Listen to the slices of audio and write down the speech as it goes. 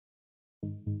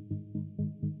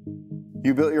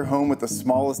You built your home with the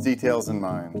smallest details in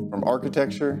mind. From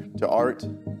architecture to art,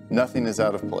 nothing is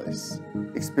out of place.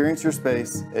 Experience your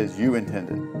space as you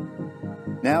intended.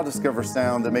 Now discover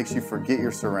sound that makes you forget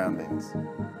your surroundings.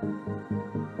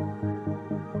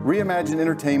 Reimagine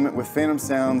entertainment with Phantom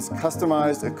Sound's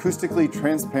customized, acoustically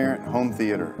transparent home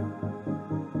theater.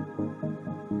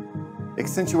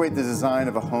 Accentuate the design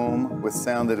of a home with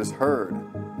sound that is heard,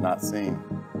 not seen.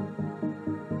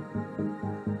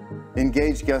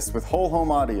 Engage guests with whole home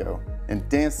audio and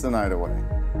dance the night away.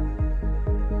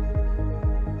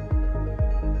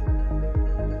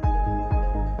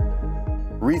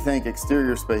 Rethink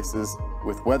exterior spaces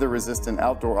with weather-resistant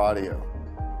outdoor audio.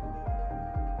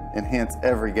 Enhance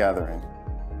every gathering.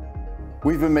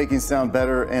 We've been making sound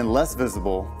better and less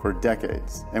visible for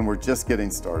decades, and we're just getting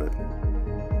started.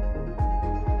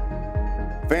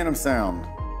 Phantom Sound,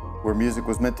 where music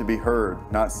was meant to be heard,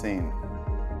 not seen.